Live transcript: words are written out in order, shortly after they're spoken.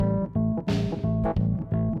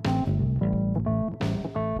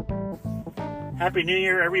Happy New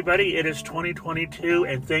Year, everybody. It is 2022,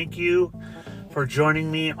 and thank you for joining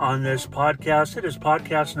me on this podcast. It is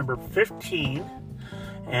podcast number 15,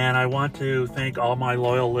 and I want to thank all my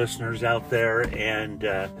loyal listeners out there and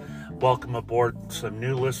welcome aboard some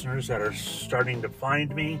new listeners that are starting to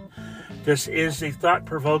find me. This is the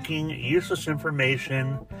thought-provoking, useless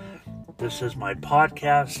information. This is my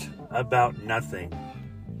podcast about nothing.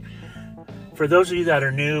 For those of you that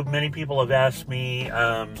are new, many people have asked me,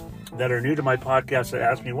 that are new to my podcast, that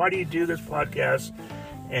ask me, why do you do this podcast?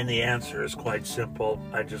 And the answer is quite simple.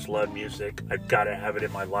 I just love music. I've got to have it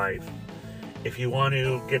in my life. If you want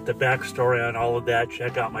to get the backstory on all of that,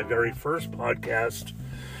 check out my very first podcast.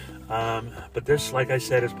 But this, like I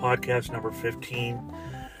said, is podcast number 15.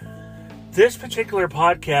 This particular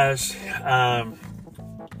podcast,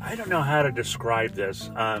 I don't know how to describe this.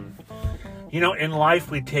 In life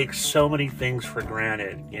we take so many things for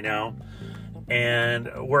granted, and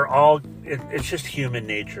we're all, it's just human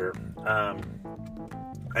nature.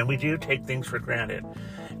 And we do take things for granted.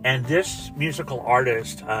 And this musical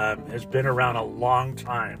artist has been around a long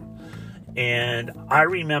time. And I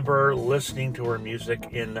remember listening to her music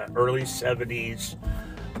in the early 70s,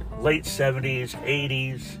 late 70s,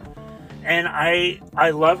 80s. And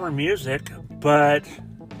I love her music, but,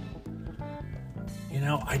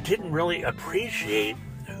 I didn't really appreciate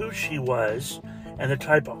who she was and the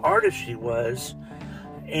type of artist she was.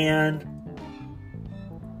 And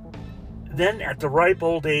then at the ripe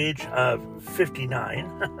old age of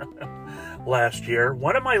 59 last year,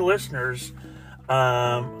 one of my listeners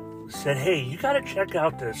said, hey, you got to check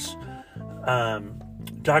out this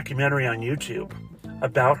documentary on YouTube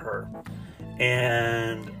about her.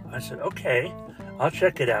 And I said, okay, I'll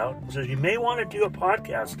check it out. He says, you may want to do a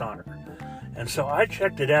podcast on her. And so I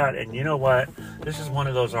checked it out, and you know what? This is one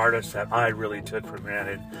of those artists that I really took for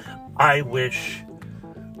granted. I wish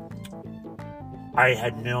I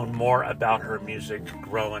had known more about her music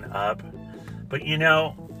growing up. But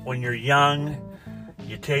when you're young,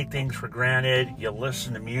 you take things for granted, you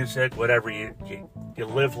listen to music, whatever, you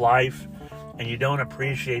live life, and you don't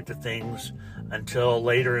appreciate the things until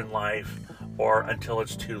later in life or until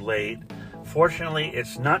it's too late. Fortunately,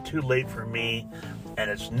 it's not too late for me, and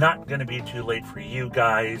it's not going to be too late for you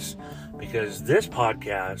guys, because this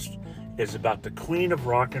podcast is about the queen of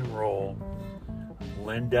rock and roll,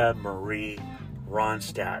 Linda Marie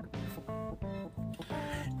Ronstadt.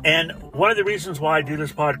 And one of the reasons why I do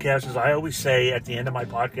this podcast is I always say at the end of my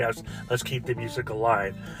podcast, let's keep the music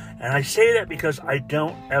alive. And I say that because I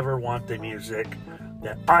don't ever want the music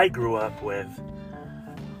that I grew up with,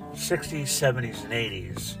 60s, 70s, and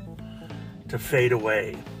 80s, to fade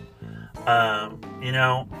away.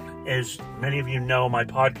 As many of you know, my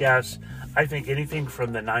podcast, I think anything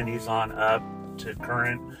from the 90s on up to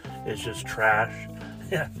current is just trash.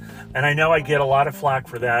 And I know I get a lot of flack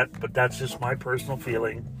for that, but that's just my personal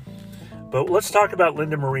feeling. But let's talk about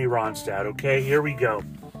Linda Marie Ronstadt, okay? Here we go.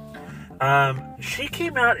 She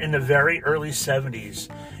came out in the very early 70s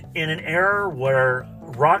in an era where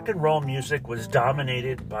rock and roll music was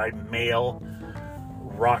dominated by male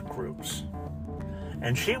rock groups.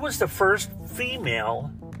 And she was the first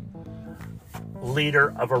female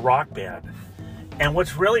leader of a rock band. And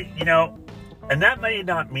what's really, and that may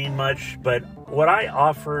not mean much, but what I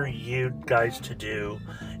offer you guys to do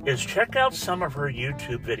is check out some of her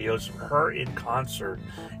YouTube videos of her in concert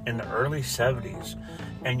in the early 70s.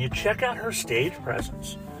 And you check out her stage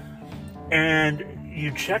presence. And you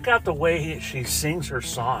check out the way she sings her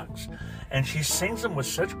songs. And she sings them with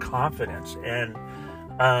such confidence and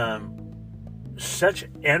such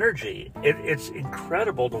energy. It's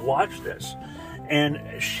incredible to watch this. And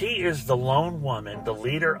she is the lone woman, the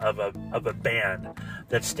leader of a band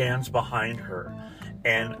that stands behind her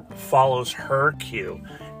and follows her cue.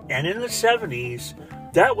 And in the 70s,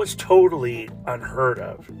 that was totally unheard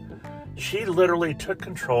of. She literally took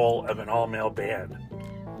control of an all-male band.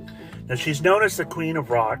 Now, she's known as the Queen of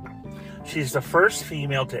Rock. She's the first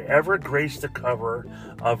female to ever grace the cover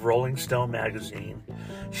of Rolling Stone magazine.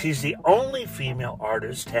 She's the only female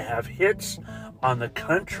artist to have hits on the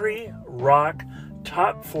country, rock,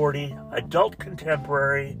 top 40, adult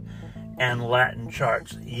contemporary, and Latin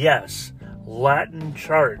charts. Yes, Latin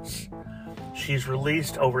charts. She's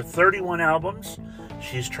released over 31 albums.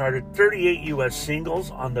 She's charted 38 U.S.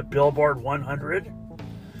 singles on the Billboard 100.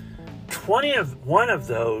 21 of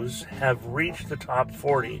those have reached the top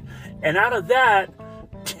 40. And out of that,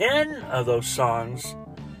 10 of those songs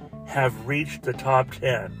have reached the top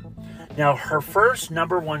 10. Now, her first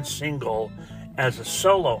number one single as a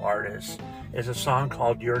solo artist is a song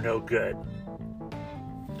called You're No Good.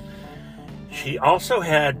 She also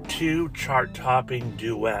had two chart-topping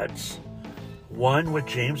duets one with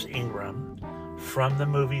James Ingram from the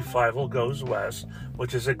movie Five Goes West,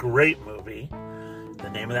 which is a great movie. The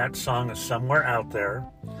name of that song is Somewhere Out There.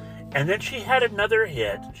 And then she had another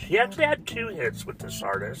hit. She actually had 2 hits with this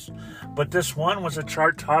artist, but this one was a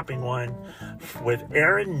chart-topping one with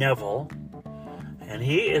Aaron Neville, and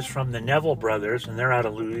he is from the Neville Brothers, and they're out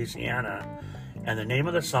of Louisiana, and the name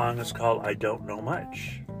of the song is called I Don't Know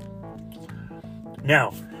Much.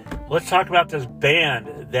 Now, let's talk about this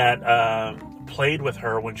band that played with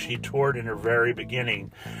her when she toured in her very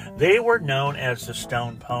beginning. They were known as the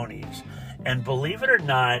Stone Ponies. And believe it or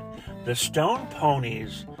not, the Stone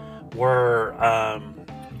Ponies were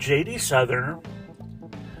J.D. Southerner,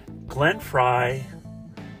 Glenn Frey,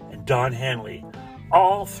 and Don Henley.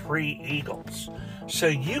 All 3 Eagles. So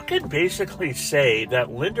you can basically say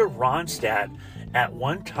that Linda Ronstadt at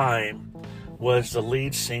one time was the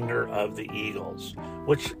lead singer of the Eagles,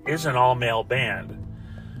 which is an all-male band.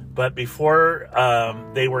 But before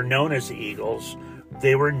they were known as the Eagles,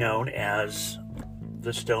 they were known as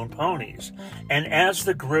the Stone Ponies. And as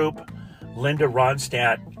the group Linda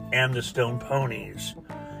Ronstadt and the Stone Ponies,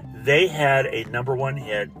 they had a #1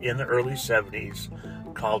 hit in the early 70s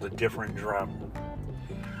called A Different Drum.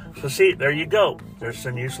 So see, there you go. There's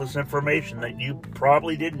some useless information that you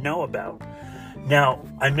probably didn't know about. Now,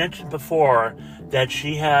 I mentioned before that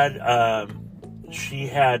she had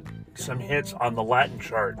some hits on the Latin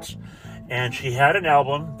charts, and she had an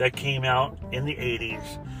album that came out in the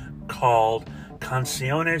 80s called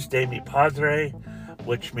Canciones de mi Padre,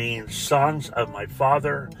 which means Songs of My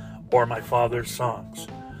Father or My Father's Songs,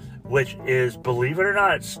 which is, believe it or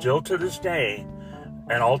not, still to this day,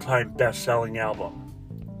 an all-time best-selling album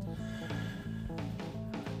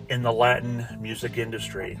in the Latin music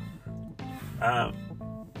industry.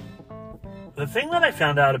 The thing that I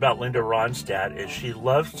found out about Linda Ronstadt is she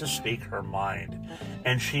loves to speak her mind,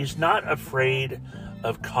 and she's not afraid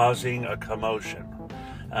of causing a commotion.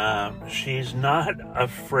 She's not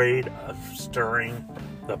afraid of stirring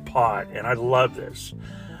the pot, and I love this.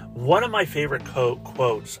 One of my favorite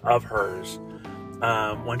quotes of hers,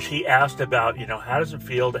 when she asked about, how does it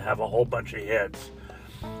feel to have a whole bunch of hits?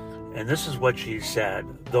 And this is what she said: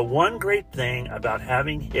 the one great thing about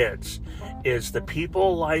having hits is the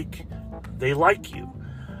people they like you.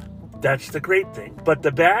 That's the great thing. But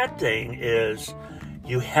the bad thing is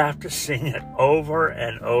you have to sing it over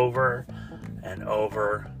and over and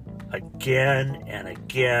over, again and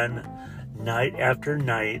again, night after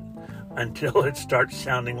night, until it starts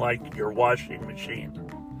sounding like your washing machine.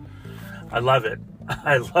 I love it.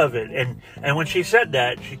 I love it. And when she said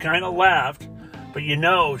that, she kind of laughed, but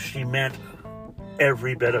she meant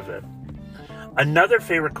every bit of it. Another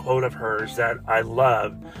favorite quote of hers that I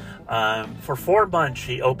love, for 4 months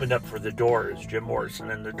she opened up for the Doors, Jim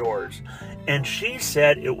Morrison and the Doors, and she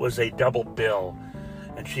said it was a double bill,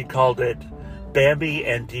 and she called it Bambi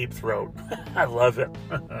and Deep Throat. I love it.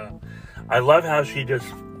 I love how she just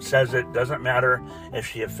says it doesn't matter if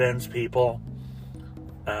she offends people.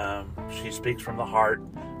 She speaks from the heart.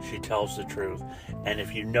 She tells the truth. And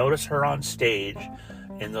if you notice her on stage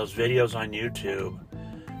in those videos on YouTube,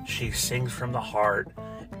 she sings from the heart,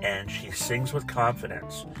 and she sings with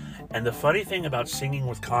confidence. And the funny thing about singing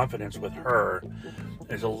with confidence with her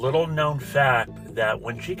is a little known fact that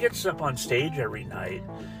when she gets up on stage every night,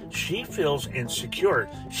 she feels insecure.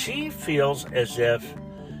 She feels as if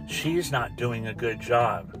she's not doing a good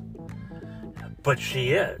job. But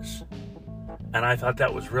she is. And I thought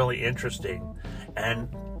that was really interesting. And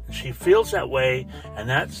she feels that way, and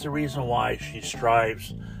that's the reason why she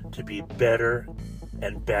strives to be better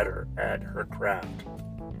and better at her craft.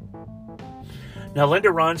 Now, Linda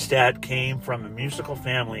Ronstadt came from a musical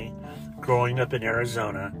family growing up in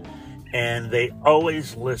Arizona, and they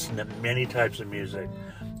always listened to many types of music,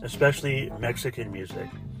 especially Mexican music.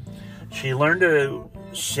 She learned to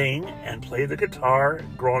sing and play the guitar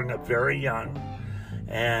growing up very young.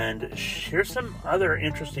 And here's some other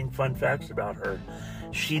interesting fun facts about her.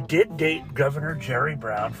 She did date Governor Jerry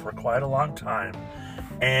Brown for quite a long time,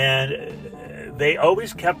 and they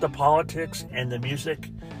always kept the politics and the music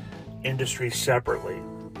industry separately.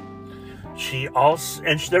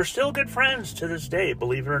 They're still good friends to this day,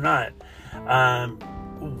 believe it or not.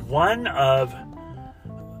 One of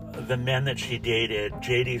the men that she dated,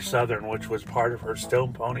 J.D. Southerner, which was part of her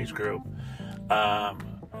Stone Ponies group,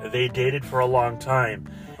 they dated for a long time,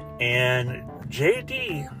 and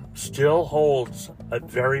J.D. still holds a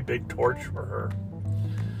very big torch for her.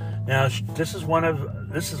 Now, this is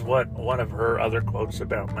what one of her other quotes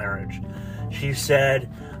about marriage. She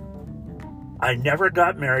said, "I never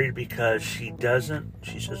got married because she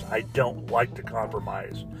says, I don't like to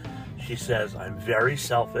compromise. She says, I'm very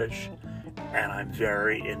selfish, and I'm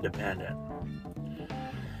very independent.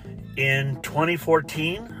 In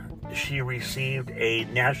 2014, she received a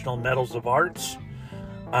National Medals of Arts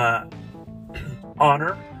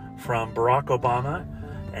honor from Barack Obama,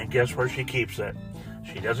 and guess where she keeps it?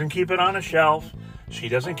 She doesn't keep it on a shelf. She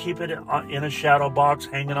doesn't keep it in a shadow box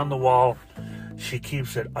hanging on the wall. She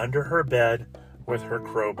keeps it under her bed with her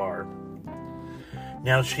crowbar.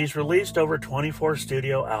 Now, she's released over 24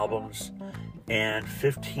 studio albums and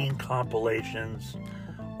 15 compilations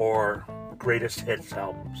or greatest hits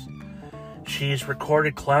albums. She's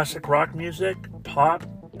recorded classic rock music, pop,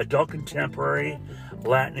 adult contemporary,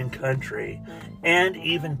 Latin and country, and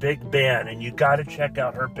even big band. And you got to check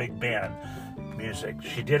out her big band music.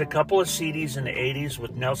 She did a couple of CDs in the 80s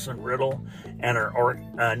with Nelson Riddle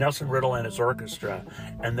and his orchestra,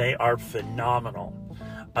 and they are phenomenal.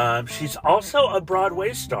 She's also a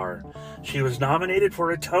Broadway star. She was nominated for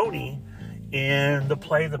a Tony in the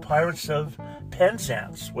play The Pirates of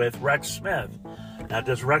Penzance with Rex Smith. Now,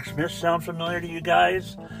 does Rex Smith sound familiar to you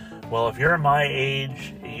guys? Well, if you're my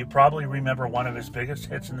age, you probably remember one of his biggest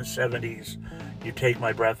hits in the 70s, You Take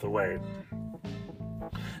My Breath Away.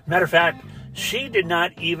 Matter of fact, she did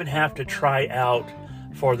not even have to try out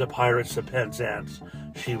for the Pirates of Penzance.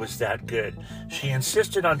 She was that good. She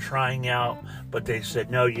insisted on trying out, but they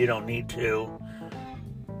said, no, you don't need to.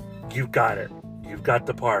 You've got it. You've got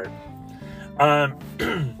the part.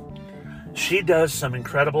 She does some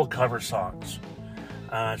incredible cover songs.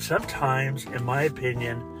 Sometimes, in my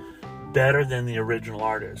opinion, better than the original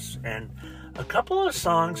artists. And a couple of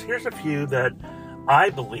songs, here's a few that I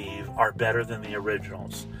believe are better than the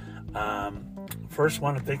originals. First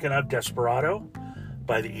one I'm thinking of, Desperado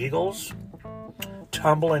by the Eagles.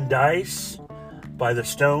 Tumble and Dice by the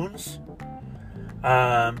Stones.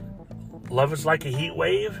 Love is Like a Heat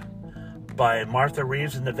Wave by Martha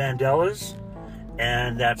Reeves and the Vandellas.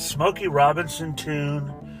 And that Smokey Robinson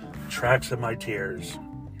tune, Tracks of My Tears.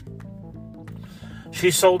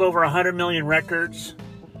 She sold over 100 million records.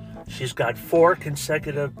 She's got 4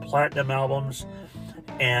 consecutive platinum albums,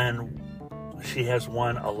 and she has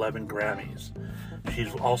won 11 Grammys.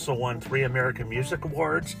 She's also won 3 American Music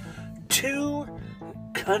Awards, 2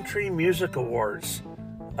 Country Music Awards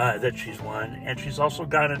that she's won, and she's also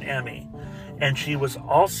got an Emmy. And she was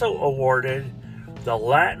also awarded the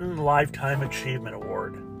Latin Lifetime Achievement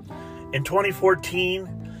Award. In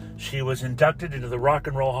 2014, she was inducted into the Rock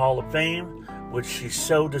and Roll Hall of Fame, which she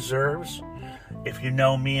so deserves. If you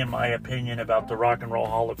know me and my opinion about the Rock and Roll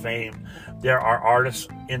Hall of Fame, there are artists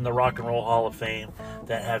in the Rock and Roll Hall of Fame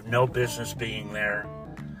that have no business being there.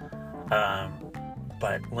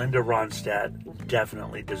 But Linda Ronstadt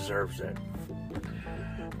definitely deserves it.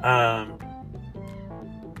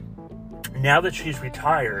 Now that she's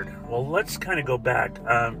retired, well, let's kind of go back.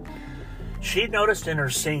 She noticed in her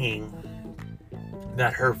singing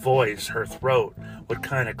that her voice, her throat, would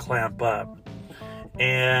kind of clamp up.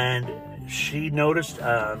 And she noticed,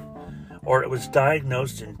 or it was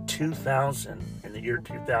diagnosed in 2000, in the year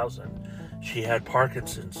 2000, she had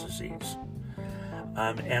Parkinson's disease.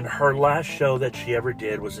 And her last show that she ever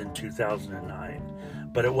did was in 2009.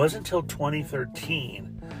 But it wasn't until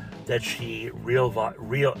 2013 that she revealed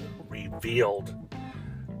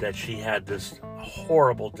that she had this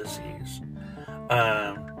horrible disease.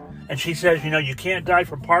 And she says, you can't die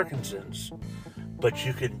from Parkinson's, but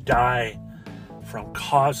you can die from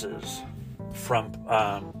causes from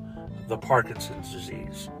the Parkinson's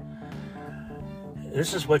disease.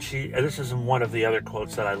 This is in one of the other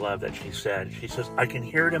quotes that I love that she said. She says, I can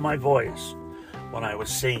hear it in my voice when I was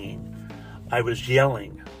singing. I was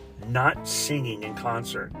yelling, not singing in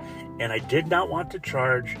concert. And I did not want to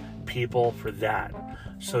charge people for that.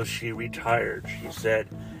 So she retired. She said,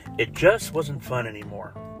 it just wasn't fun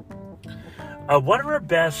anymore. One of her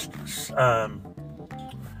best,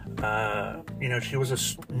 she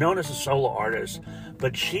was known as a solo artist,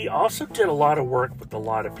 but she also did a lot of work with a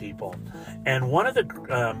lot of people. And one of the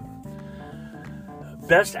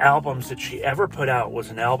best albums that she ever put out was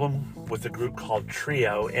an album with a group called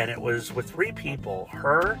Trio, and it was with 3 people,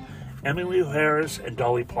 her, Emmylou Harris, and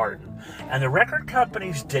Dolly Parton. And the record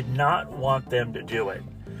companies did not want them to do it.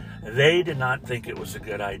 They did not think it was a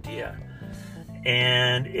good idea.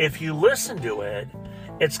 And if you listen to it,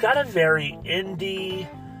 it's got a very indie,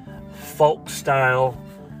 folk style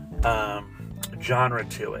genre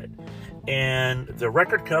to it. And the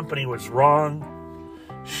record company was wrong.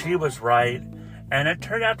 She was right. And it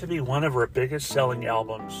turned out to be one of her biggest selling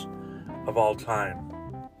albums of all time.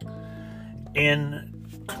 In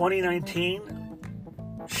 2019,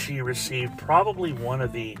 she received probably one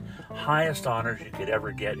of the highest honors you could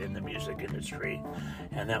ever get in the music industry,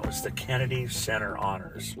 and that was the Kennedy Center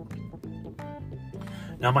Honors.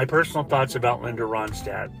 Now, my personal thoughts about Linda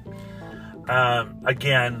Ronstadt.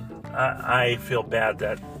 Again, I feel bad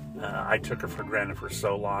that I took her for granted for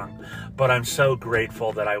so long, but I'm so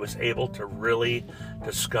grateful that I was able to really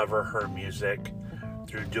discover her music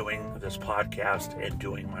through doing this podcast and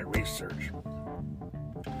doing my research.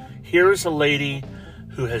 Here's a lady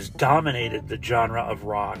who has dominated the genre of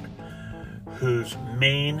rock, whose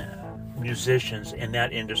main musicians in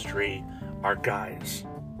that industry are guys,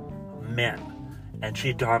 men, and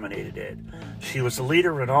she dominated it. She was the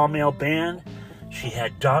leader of an all-male band. She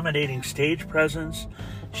had dominating stage presence.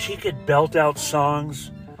 She could belt out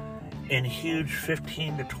songs in huge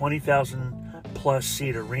 15 to 20,000 plus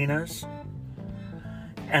seat arenas.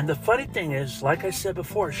 And the funny thing is, like I said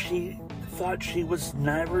before, she thought she was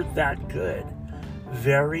never that good.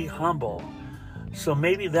 Very humble. So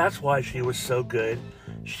maybe that's why she was so good,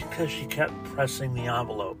 because she kept pressing the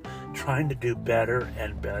envelope, trying to do better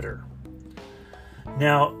and better.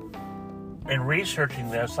 Now, in researching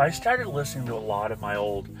this, I started listening to a lot of my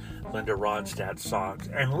old Linda Ronstadt songs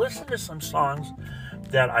and listened to some songs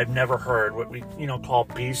that I've never heard, what we call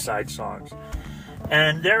B-side songs.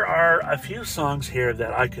 And there are a few songs here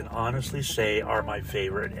that I can honestly say are my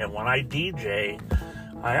favorite. And when I DJ,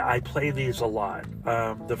 I play these a lot.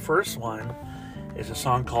 The first one is a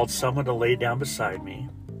song called Someone to Lay Down Beside Me.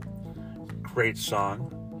 Great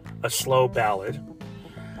song. A slow ballad.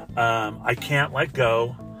 I Can't Let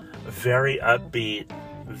Go. Very upbeat.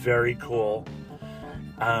 Very cool.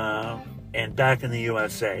 And Back in the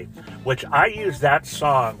USA, which I use that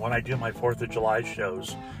song when I do my 4th of July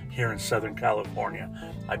shows here in Southern California.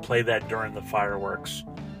 I play that during the fireworks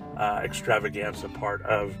extravaganza part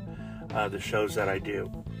of the shows that I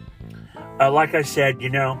do. Like I said,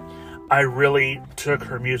 I really took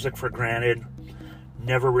her music for granted.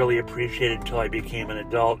 Never really appreciated it until I became an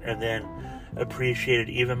adult, and then appreciated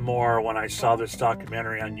even more when I saw this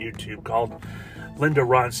documentary on YouTube called Linda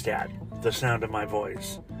Ronstadt, The Sound of My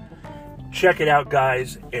Voice. Check it out,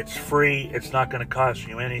 guys. It's free. It's not going to cost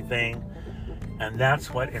you anything. And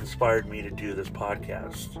that's what inspired me to do this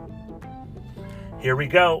podcast. Here we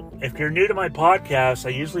go. If you're new to my podcast, I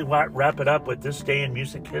usually wrap it up with this day in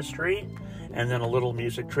music history and then a little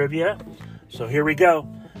music trivia. So here we go.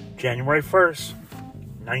 January 1st,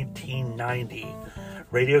 1990.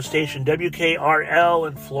 Radio station WKRL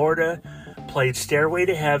in Florida played Stairway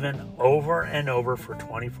to Heaven over and over for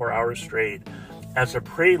 24 hours straight as a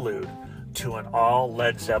prelude to an all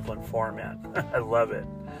Led Zeppelin format. I love it.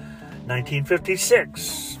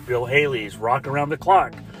 1956, Bill Haley's Rock Around the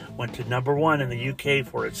Clock went to number 1 in the UK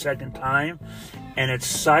for its second time, and it's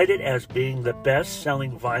cited as being the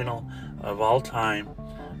best-selling vinyl of all time,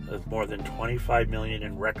 with more than 25 million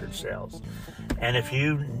in record sales. And if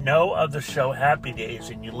you know of the show Happy Days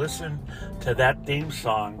and you listen to that theme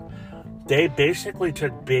song, they basically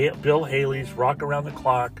took Bill Haley's Rock Around the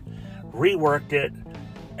Clock, reworked it,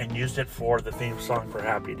 and used it for the theme song for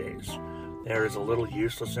Happy Days. There is a little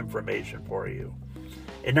useless information for you.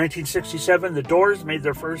 In 1967, The Doors made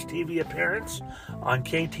their first TV appearance on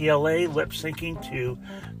KTLA, lip-syncing to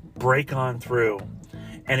Break On Through.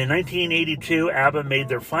 And in 1982, ABBA made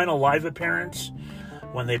their final live appearance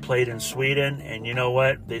when they played in Sweden. And you know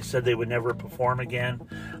what? They said they would never perform again.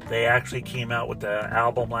 They actually came out with the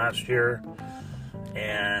album last year,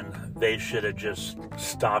 and they should have just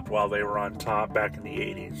stopped while they were on top back in the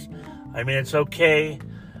 80s. I mean, it's okay,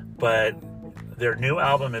 but their new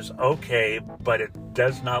album is okay, but it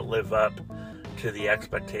does not live up to the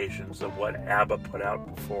expectations of what ABBA put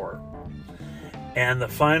out before. And the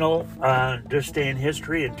final This Day in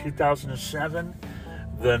History in 2007,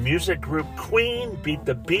 the music group Queen beat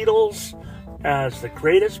the Beatles as the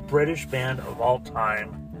greatest British band of all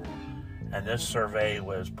time. And this survey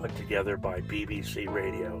was put together by BBC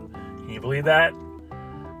Radio. Can you believe that?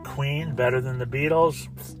 Queen better than the Beatles?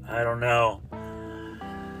 I don't know.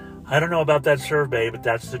 I don't know about that survey, but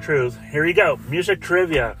that's the truth. Here you go. Music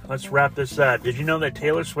trivia. Let's wrap this up. Did you know that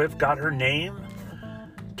Taylor Swift got her name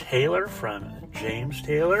Taylor from James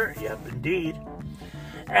Taylor? Yep, indeed.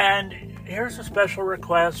 And here's a special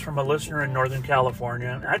request from a listener in Northern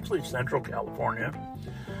California, actually Central California,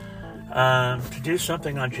 to do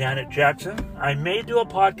something on Janet Jackson. I may do a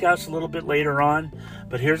podcast a little bit later on,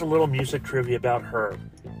 but here's a little music trivia about her.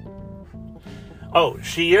 Oh,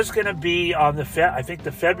 she is going to be on the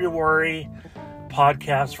February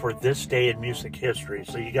podcast for This Day in Music History,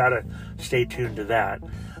 so you got to stay tuned to that.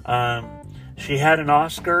 She had an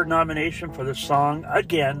Oscar nomination for the song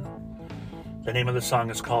Again. The name of the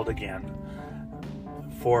song is called Again,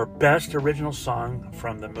 for Best Original Song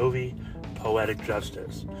from the movie Poetic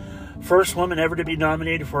Justice. First woman ever to be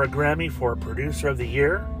nominated for a Grammy for Producer of the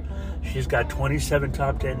Year. She's got 27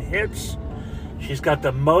 top 10 hits. She's got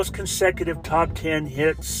the most consecutive top 10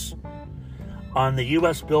 hits on the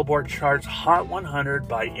U.S. Billboard charts Hot 100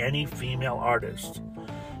 by any female artist.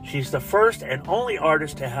 She's the first and only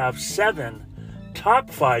artist to have 7 top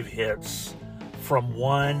 5 hits from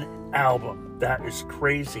one album. That is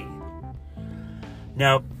crazy.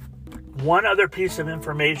 Now, one other piece of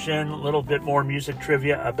information, a little bit more music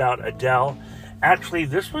trivia about Adele. Actually,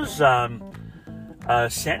 this was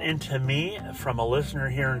sent in to me from a listener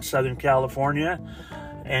here in Southern California,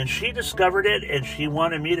 and she discovered it and she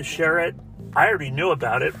wanted me to share it. I already knew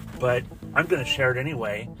about it, but I'm going to share it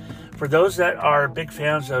anyway. For those that are big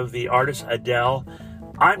fans of the artist Adele,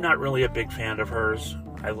 I'm not really a big fan of hers.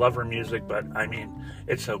 I love her music, but I mean,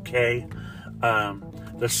 it's okay.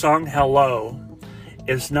 The song Hello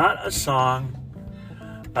is not a song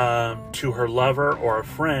to her lover or a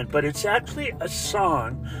friend, but it's actually a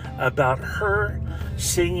song about her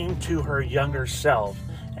singing to her younger self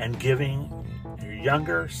and giving her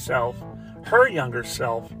younger self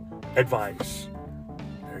advice.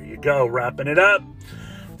 There you go, wrapping it up.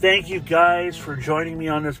 Thank you guys for joining me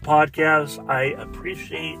on this podcast. I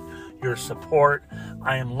appreciate your support.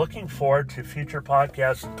 I am looking forward to future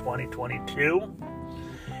podcasts in 2022.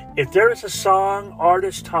 If there is a song,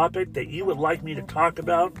 artist, topic that you would like me to talk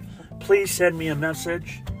about, please send me a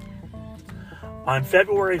message. On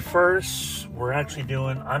February 1st,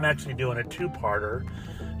 I'm actually doing a 2-parter.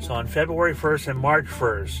 So on February 1st and March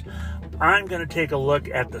 1st, I'm going to take a look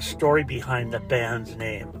at the story behind the band's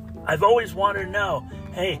name. I've always wanted to know,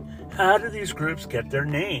 hey, how do these groups get their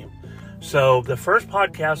name? So the first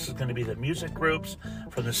podcast is going to be the music groups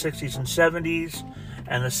from the 60s and 70s.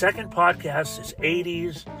 And the second podcast is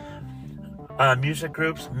 80s music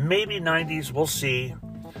groups, maybe 90s, we'll see.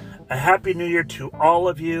 A Happy New Year to all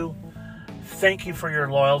of you. Thank you for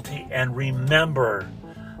your loyalty. And remember,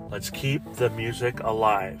 let's keep the music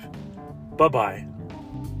alive. Bye-bye.